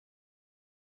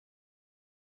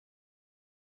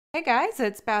Hey guys,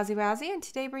 it's Bowsy Wowsy, and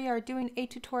today we are doing a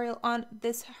tutorial on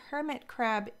this hermit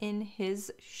crab in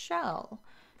his shell.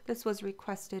 This was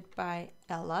requested by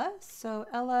Ella. So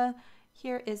Ella,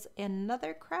 here is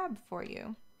another crab for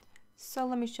you. So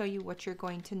let me show you what you're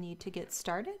going to need to get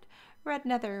started. Red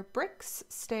nether bricks,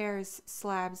 stairs,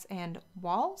 slabs, and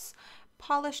walls.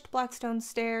 Polished blackstone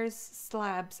stairs,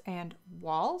 slabs, and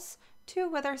walls. 2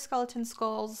 wither skeleton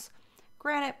skulls.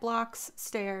 Granite blocks,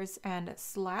 stairs, and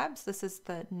slabs. This is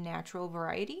the natural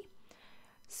variety.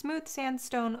 Smooth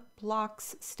sandstone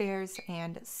blocks, stairs,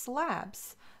 and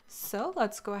slabs. So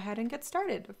let's go ahead and get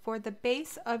started. For the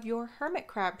base of your hermit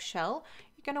crab shell,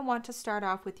 you're going to want to start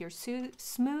off with your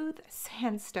smooth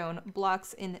sandstone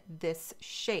blocks in this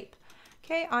shape.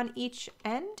 Okay, on each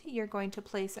end, you're going to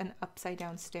place an upside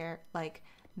down stair like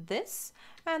this.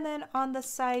 And then on the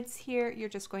sides here, you're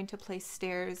just going to place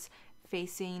stairs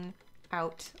facing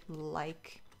out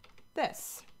like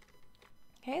this.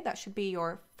 Okay, that should be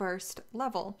your first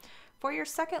level. For your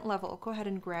second level, go ahead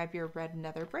and grab your red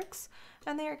nether bricks,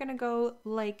 and they are going to go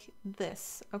like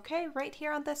this. Okay, right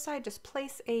here on this side, just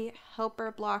place a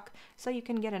helper block so you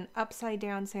can get an upside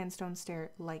down sandstone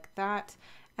stair like that,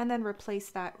 and then replace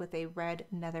that with a red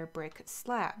nether brick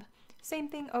slab. Same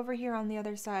thing over here on the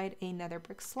other side, a nether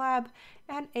brick slab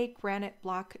and a granite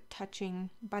block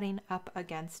butting up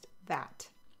against that.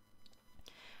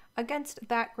 Against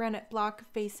that granite block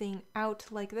facing out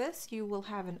like this, you will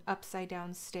have an upside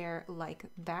down stair like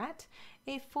that,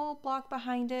 a full block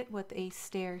behind it with a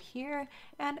stair here,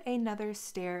 and another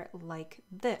stair like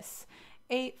this.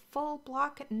 A full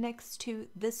block next to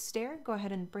this stair, go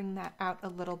ahead and bring that out a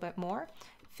little bit more.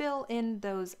 Fill in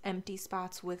those empty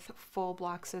spots with full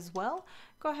blocks as well.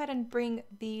 Go ahead and bring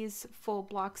these full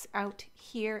blocks out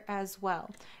here as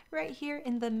well. Right here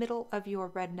in the middle of your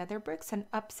red nether bricks, an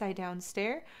upside down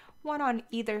stair, one on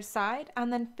either side,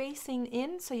 and then facing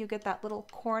in so you get that little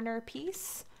corner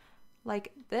piece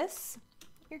like this.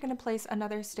 You're going to place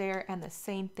another stair and the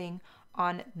same thing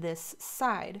on this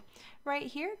side. Right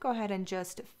here, go ahead and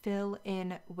just fill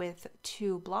in with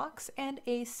 2 blocks and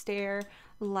a stair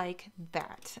like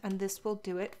that. And this will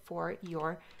do it for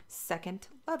your second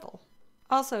level.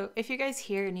 Also, if you guys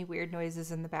hear any weird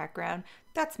noises in the background,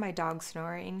 that's my dog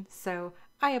snoring, so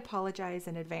I apologize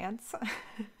in advance.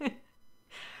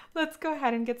 Let's go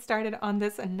ahead and get started on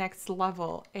this next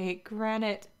level. A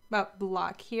granite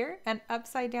block here, an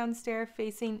upside down stair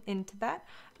facing into that.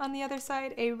 On the other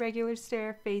side, a regular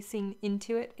stair facing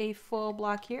into it, a full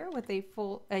block here with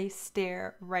a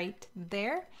stair right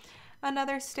there.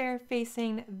 Another stair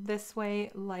facing this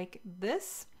way like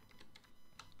this.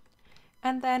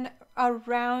 And then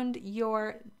around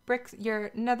your bricks,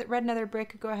 your red nether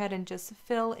brick, go ahead and just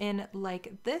fill in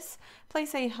like this.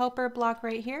 Place a helper block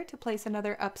right here to place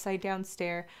another upside down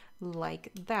stair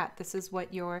like that. This is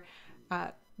what your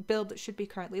build should be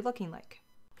currently looking like.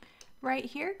 Right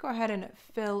here, go ahead and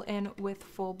fill in with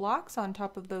full blocks on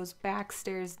top of those back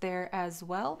stairs there as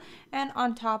well, and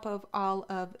on top of all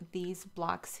of these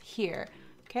blocks here.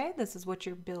 Okay, this is what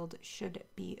your build should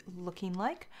be looking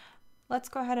like. Let's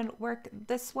go ahead and work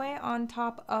this way. On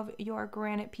top of your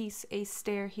granite piece, a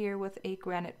stair here with a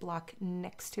granite block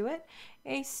next to it,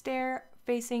 a stair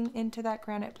facing into that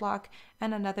granite block,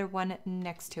 and another one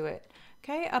next to it.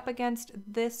 Okay, up against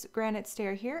this granite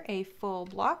stair here, a full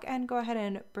block, and go ahead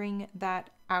and bring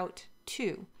that out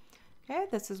too. Okay,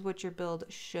 this is what your build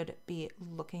should be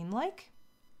looking like.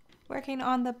 Working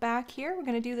on the back here, we're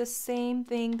going to do the same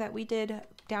thing that we did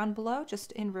down below,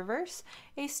 just in reverse.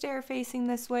 A stair facing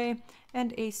this way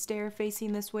and a stair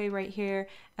facing this way right here,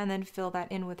 and then fill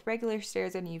that in with regular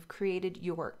stairs, and you've created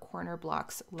your corner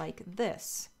blocks like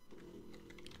this.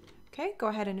 Okay, go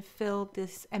ahead and fill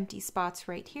this empty spots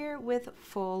right here with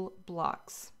full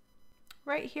blocks.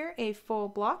 Right here, a full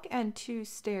block and 2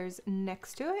 stairs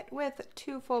next to it with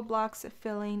 2 full blocks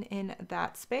filling in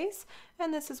that space.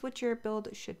 And this is what your build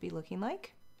should be looking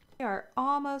like. We are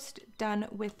almost done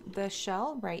with the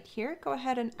shell right here. Go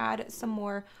ahead and add some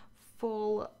more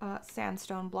full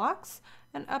sandstone blocks,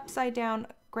 an upside down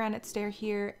granite stair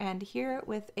here and here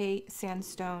with a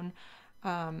sandstone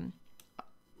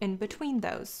in between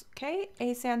those. Okay,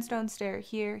 a sandstone stair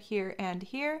here, here, and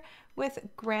here with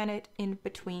granite in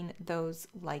between those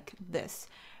like this.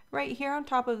 Right here on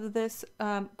top of this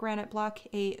granite block,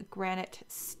 a granite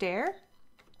stair.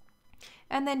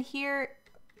 And then here,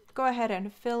 go ahead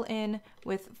and fill in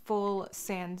with full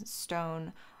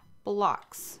sandstone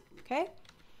blocks. Okay,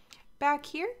 back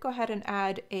here, go ahead and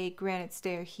add a granite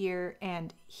stair here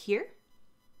and here.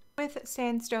 with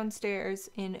sandstone stairs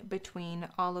in between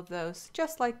all of those,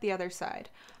 just like the other side.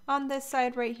 On this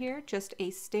side right here, just a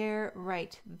stair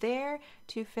right there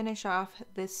to finish off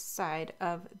this side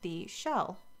of the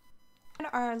shell. And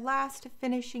our last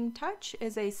finishing touch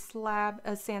is a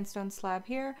sandstone slab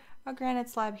here, a granite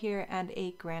slab here, and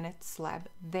a granite slab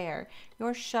there.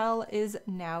 Your shell is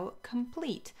now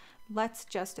complete. Let's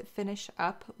just finish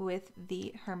up with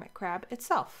the hermit crab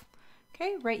itself.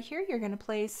 Okay, right here you're going to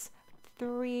place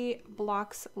 3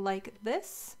 blocks like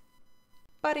this.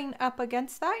 Butting up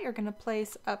against that, you're going to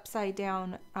place upside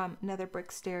down nether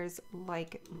brick stairs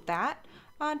like that.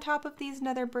 On top of these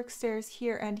nether brick stairs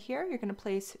here and here, you're going to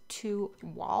place 2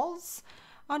 walls.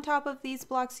 On top of these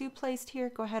blocks you placed here,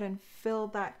 go ahead and fill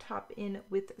that top in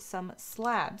with some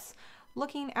slabs.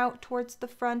 Looking out towards the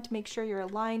front, make sure you're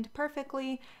aligned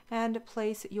perfectly and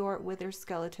place your wither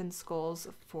skeleton skulls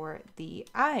for the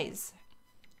eyes.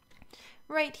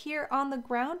 Right here on the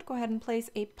ground, go ahead and place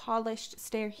a polished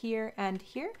stair here and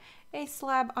here, a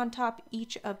slab on top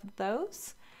each of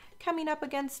those. Coming up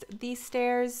against these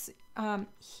stairs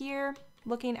here,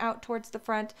 looking out towards the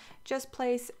front, just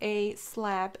place a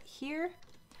slab here,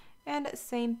 and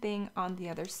same thing on the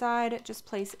other side, just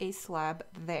place a slab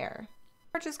there.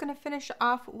 We're just going to finish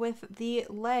off with the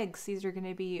legs. These are going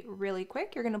to be really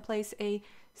quick. You're going to place a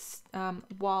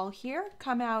wall here,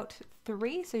 come out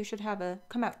 3, so you should have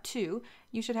come out 2.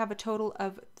 You should have a total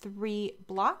of 3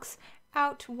 blocks.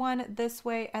 Out 1 this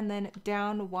way, and then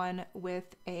down 1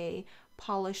 with a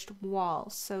polished wall.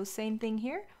 So same thing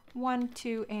here, 1,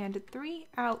 2, and 3,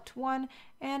 out 1,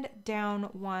 and down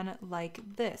 1 like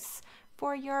this.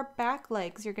 For your back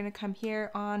legs, you're going to come here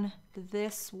on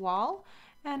this wall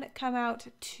and come out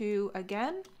 2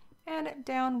 again, and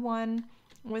down 1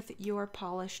 with your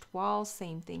polished wall.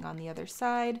 Same thing on the other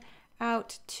side,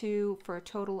 out 2 for a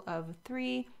total of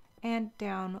 3, and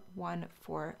down 1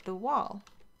 for the wall.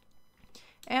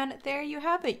 And there you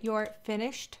have it, your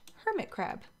finished hermit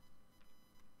crab.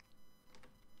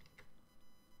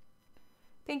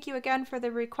 Thank you again for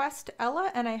the request,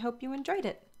 Ella, and I hope you enjoyed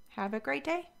it. Have a great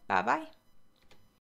day. Bye-bye.